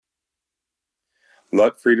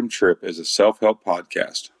Let Freedom Trip is a self-help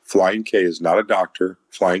podcast. Flying K is not a doctor.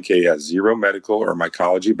 Flying K has zero medical or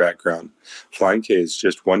mycology background. Flying K is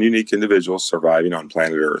just one unique individual surviving on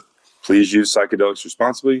planet Earth. Please use psychedelics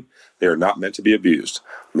responsibly. They are not meant to be abused.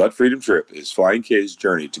 Let Freedom Trip is Flying K's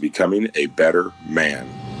journey to becoming a better man.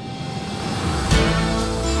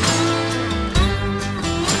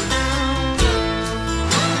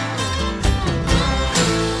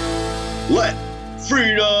 Let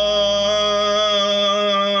Freedom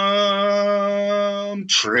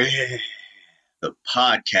Trip, the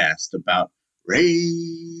podcast about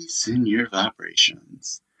raising your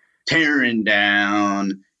vibrations, tearing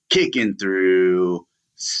down, kicking through,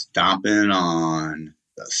 stomping on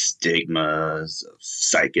the stigmas of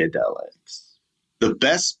psychedelics. The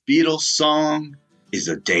best Beatles song is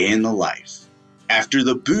A Day in the Life. After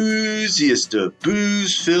the booziest of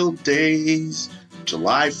booze-filled days,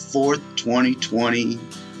 July 4th, 2020,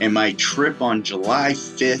 and my trip on July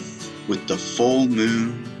 5th with the full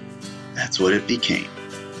moon, that's what it became.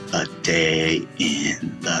 A day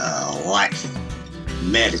in the life.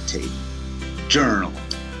 Meditating, journaling,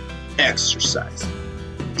 exercising,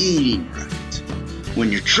 eating right.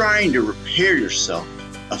 When you're trying to repair yourself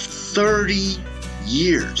of 30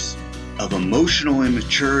 years of emotional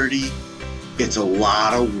immaturity, it's a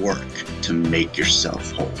lot of work to make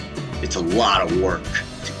yourself whole. It's a lot of work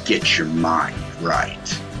to get your mind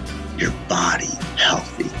right, your body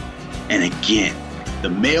healthy. And again, the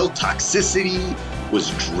male toxicity was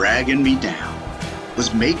dragging me down,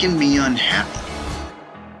 was making me unhappy.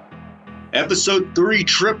 Episode 3,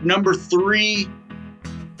 trip number 3,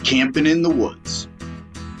 camping in the woods.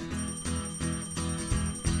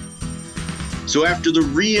 So after the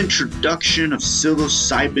reintroduction of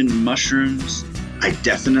psilocybin mushrooms, I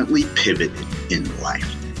definitely pivoted in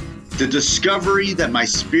life. The discovery that my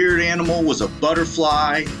spirit animal was a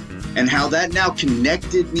butterfly and how that now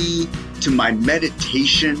connected me to my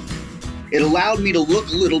meditation, it allowed me to look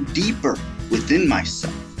a little deeper within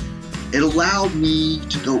myself. It allowed me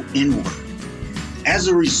to go inward. As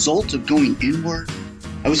a result of going inward,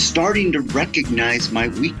 I was starting to recognize my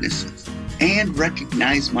weaknesses and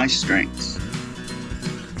recognize my strengths.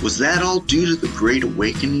 Was that all due to the Great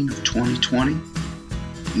Awakening of 2020?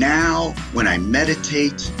 Now, when I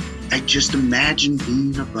meditate, I just imagine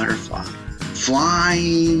being a butterfly,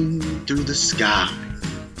 flying through the sky.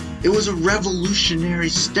 It was a revolutionary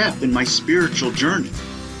step in my spiritual journey.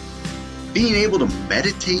 Being able to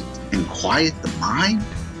meditate and quiet the mind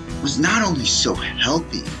was not only so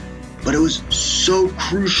healthy, but it was so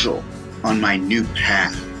crucial on my new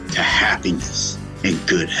path to happiness and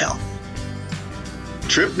good health.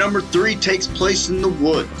 Trip number 3 takes place in the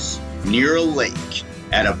woods, near a lake,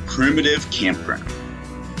 at a primitive campground.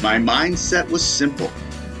 My mindset was simple.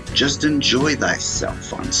 Just enjoy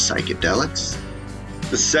thyself on psychedelics.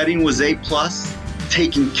 The setting was A+,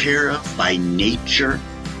 taken care of by nature,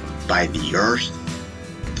 by the earth,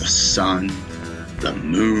 the sun, the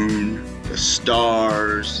moon, the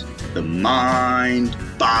stars, the mind,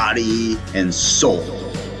 body, and soul.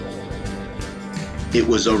 It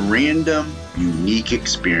was a random, unique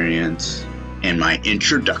experience and my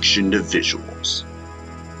introduction to visuals.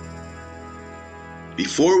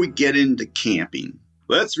 Before we get into camping,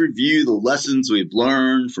 let's review the lessons we've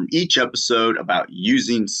learned from each episode about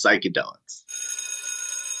using psychedelics.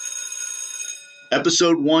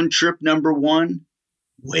 Episode 1, trip number 1,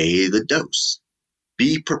 weigh the dose.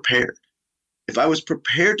 Be prepared. If I was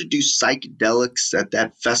prepared to do psychedelics at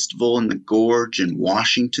that festival in the Gorge in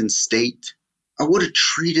Washington State, I would have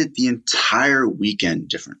treated the entire weekend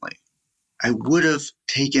differently. I would have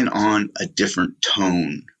taken on a different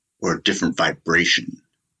tone or a different vibration.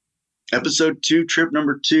 Episode 2, trip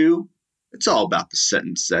number 2, it's all about the set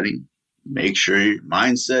and setting. Make sure your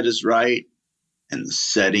mindset is right and the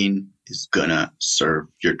setting is gonna serve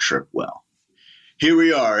your trip well. Here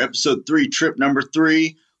we are, episode 3, trip number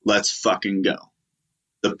 3, let's fucking go.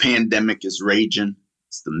 The pandemic is raging.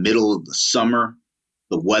 It's the middle of the summer.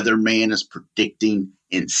 The weatherman is predicting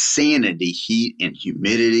insanity heat and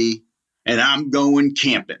humidity. And I'm going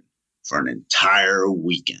camping for an entire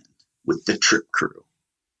weekend with the trip crew.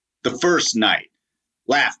 The first night,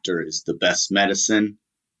 laughter is the best medicine.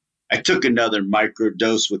 I took another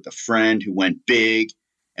microdose with a friend who went big,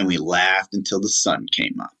 and we laughed until the sun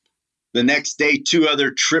came up. The next day, 2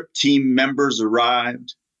 other trip team members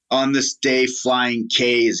arrived. On this day, Flying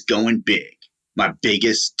K is going big, my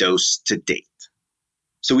biggest dose to date.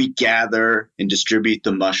 So we gather and distribute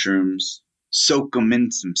the mushrooms, soak them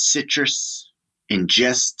in some citrus,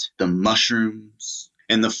 ingest the mushrooms,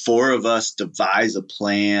 and the 4 of us devise a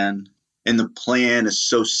plan. And the plan is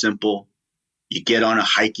so simple. You get on a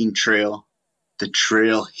hiking trail, the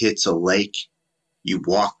trail hits a lake, you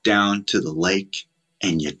walk down to the lake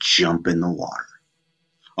and you jump in the water.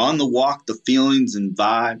 On the walk, the feelings and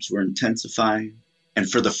vibes were intensifying, and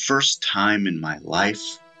for the first time in my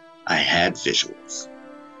life, I had visuals.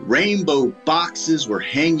 Rainbow boxes were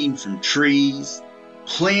hanging from trees.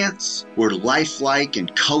 Plants were lifelike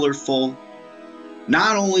and colorful.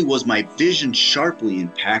 Not only was my vision sharply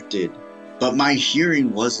impacted, but my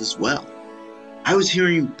hearing was as well. I was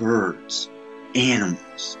hearing birds,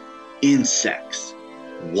 animals, insects,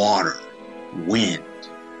 water, wind.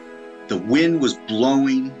 The wind was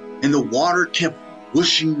blowing and the water kept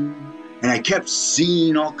whooshing, and I kept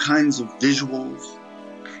seeing all kinds of visuals.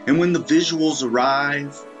 And when the visuals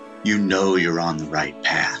arrive, you know you're on the right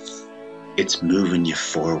path. It's moving you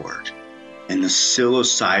forward. And the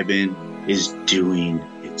psilocybin is doing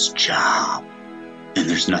its job. And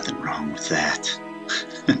there's nothing wrong with that.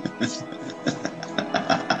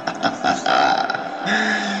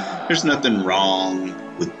 There's nothing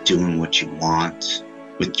wrong with doing what you want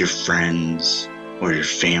with your friends or your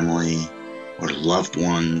family or loved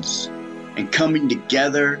ones and coming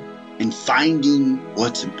together and finding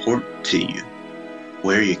what's important to you,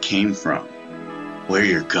 where you came from, where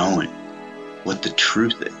you're going, what the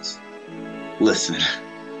truth is. Listen,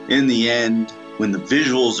 in the end, when the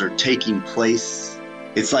visuals are taking place,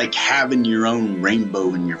 it's like having your own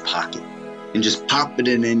rainbow in your pocket and just popping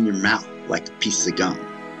it in your mouth like a piece of gum.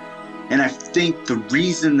 And I think the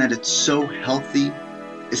reason that it's so healthy,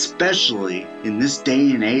 especially in this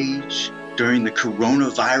day and age during the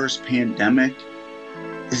coronavirus pandemic,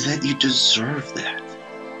 is that you deserve that.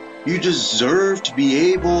 You deserve to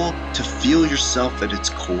be able to feel yourself at its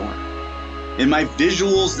core. And my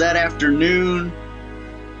visuals that afternoon,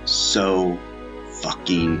 so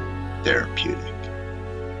fucking therapeutic.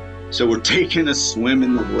 So we're taking a swim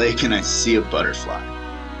in the lake and I see a butterfly.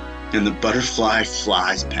 And the butterfly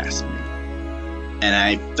flies past me. And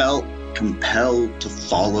I felt compelled to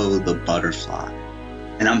follow the butterfly.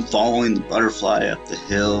 And I'm following the butterfly up the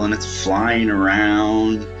hill and it's flying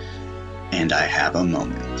around. And I have a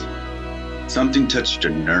moment. Something touched a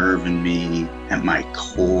nerve in me at my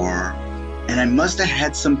core. And I must have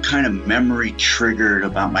had some kind of memory triggered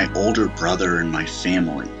about my older brother and my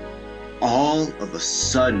family. All of a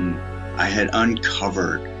sudden, I had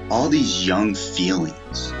uncovered all these young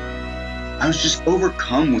feelings. I was just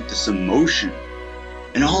overcome with this emotion.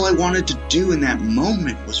 And all I wanted to do in that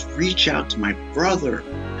moment was reach out to my brother,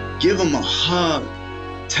 give him a hug,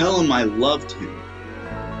 tell him I loved him.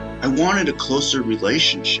 I wanted a closer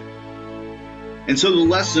relationship. And so the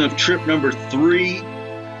lesson of trip number 3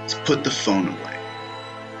 is put the phone away.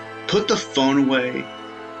 Put the phone away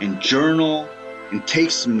and journal and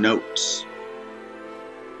take some notes.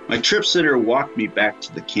 My trip sitter walked me back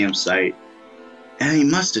to the campsite and he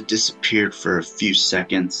must have disappeared for a few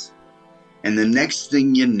seconds. And the next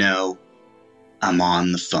thing you know, I'm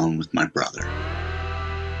on the phone with my brother.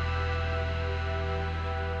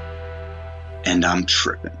 And I'm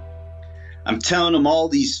tripping. I'm telling him all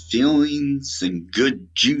these feelings and good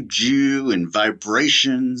juju and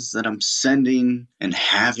vibrations that I'm sending and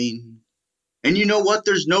having. And you know what?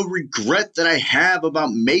 There's no regret that I have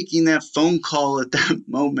about making that phone call at that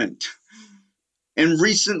moment. And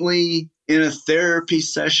recently, in a therapy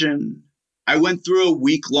session, I went through a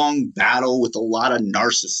week-long battle with a lot of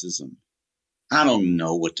narcissism. I don't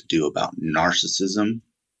know what to do about narcissism.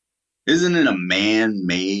 Isn't it a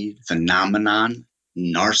man-made phenomenon,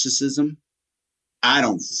 narcissism? I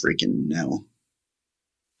don't freaking know.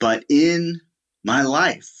 But in my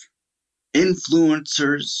life,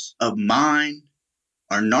 influencers of mine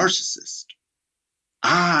are narcissists.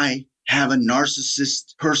 I have a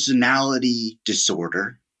narcissist personality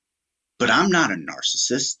disorder, but I'm not a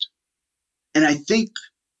narcissist. And I think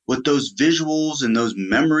what those visuals and those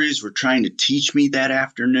memories were trying to teach me that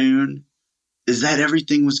afternoon is that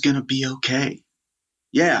everything was going to be okay.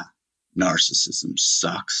 Yeah, narcissism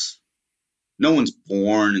sucks. No one's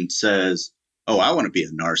born and says, oh, I want to be a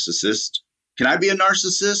narcissist. Can I be a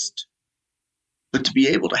narcissist? But to be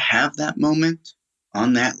able to have that moment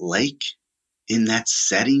on that lake, in that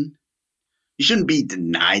setting, you shouldn't be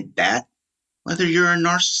denied that, whether you're a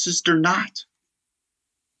narcissist or not.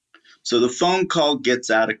 So the phone call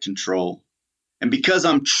gets out of control. And because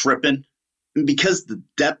I'm tripping, and because the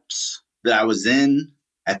depths that I was in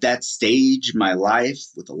at that stage in my life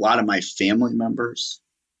with a lot of my family members,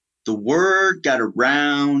 the word got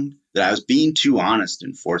around that I was being too honest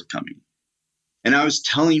and forthcoming. And I was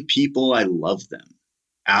telling people I loved them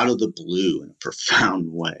out of the blue in a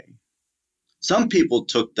profound way. Some people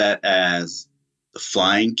took that as the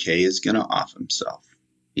Flying K is going to off himself.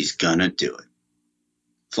 He's going to do it.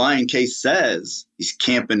 Flying K says he's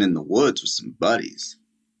camping in the woods with some buddies.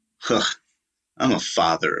 Huh, I'm a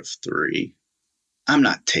father of 3. I'm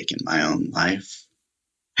not taking my own life.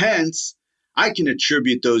 Hence, I can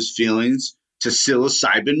attribute those feelings to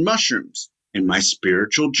psilocybin mushrooms in my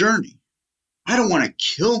spiritual journey. I don't want to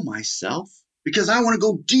kill myself because I want to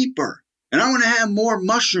go deeper and I want to have more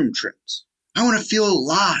mushroom trips. I want to feel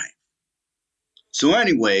alive. So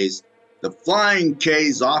anyways, the Flying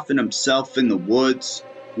K's off in himself in the woods.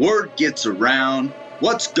 Word gets around.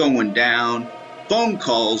 What's going down? Phone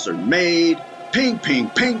calls are made. Ping, ping,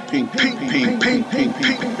 ping, ping, ping, ping, ping, ping, ping,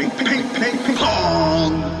 ping, ping, ping,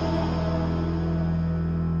 pong.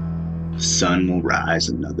 The sun will rise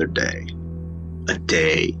another day. A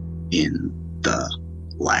day in the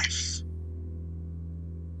life.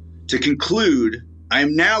 To conclude, I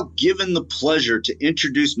am now given the pleasure to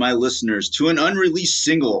introduce my listeners to an unreleased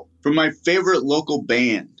single from my favorite local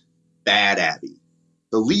band, Bad Abbey.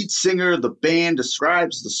 The lead singer of the band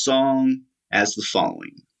describes the song as the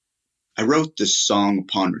following. I wrote this song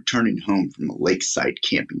upon returning home from a lakeside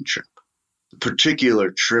camping trip. The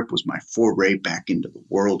particular trip was my foray back into the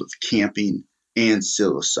world of camping and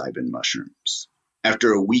psilocybin mushrooms.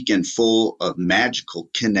 After a weekend full of magical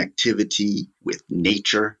connectivity with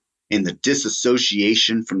nature and the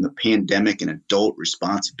disassociation from the pandemic and adult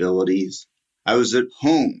responsibilities, I was at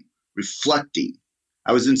home reflecting.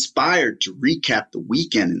 I was inspired to recap the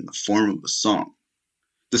weekend in the form of a song.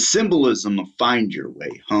 The symbolism of Find Your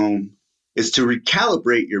Way Home is to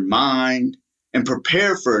recalibrate your mind and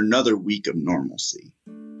prepare for another week of normalcy.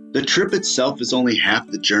 The trip itself is only half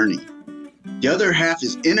the journey. The other half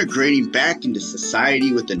is integrating back into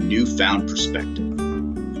society with a newfound perspective.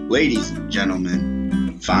 Ladies and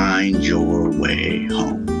gentlemen, find your way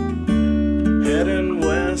home. Heading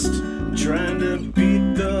west, trying to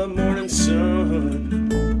beat the morning sun.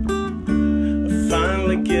 I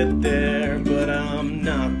finally get there, but I'm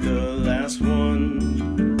not the last one.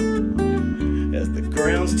 As the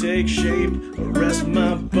grounds take shape, I rest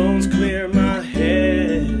my bones, clear my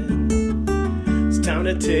head. It's time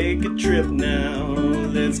to take a trip now.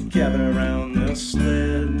 Let's gather around the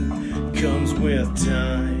sled. Comes with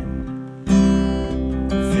time,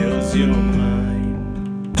 fills your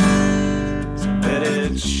mind, so let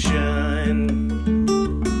it shine.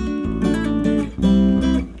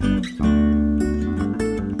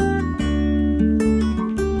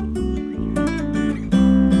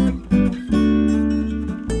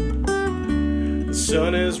 The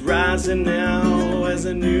sun is rising now as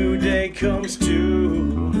a new day comes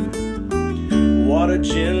to. Water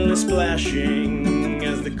gently splashing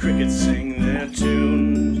as the crickets sing their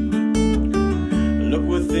tune. Look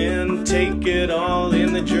within, take it all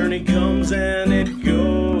in. The journey comes and it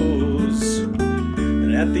goes.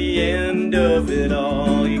 And at the end of it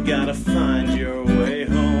all, you gotta find your way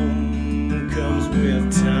home. Comes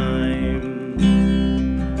with time,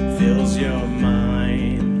 fills your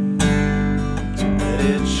mind, so let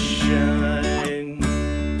it shine.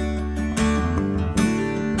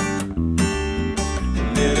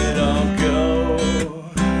 Let it all go.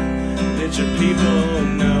 Let your people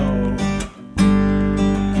know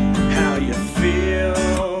how you feel.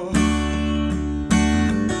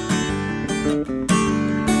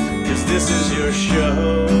 'Cause this is your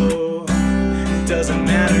show. It doesn't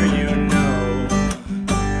matter, you know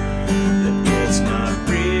that it's not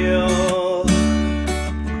real.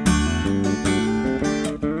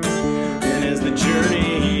 And as the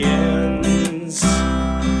journey ends,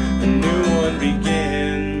 a new one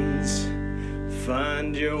begins.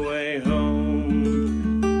 Find your way home.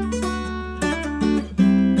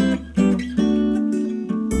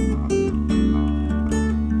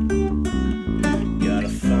 Gotta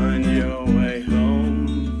find your way home.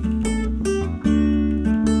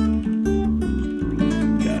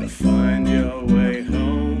 Gotta find your way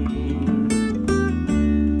home.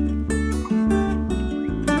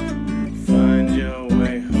 Find your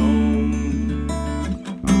way home.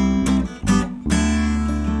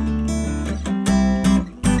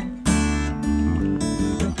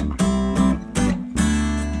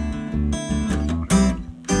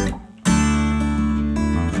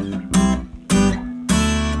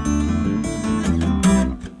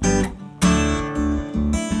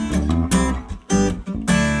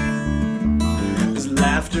 There's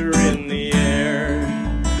laughter in the air,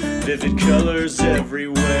 vivid colors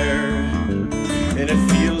everywhere, and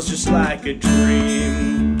it feels just like a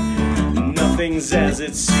dream. Nothing's as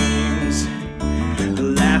it seems.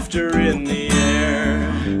 Laughter in the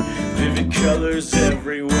air, vivid colors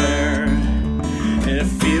everywhere, and it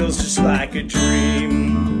feels just like a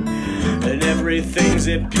dream. And everything's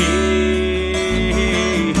at peace.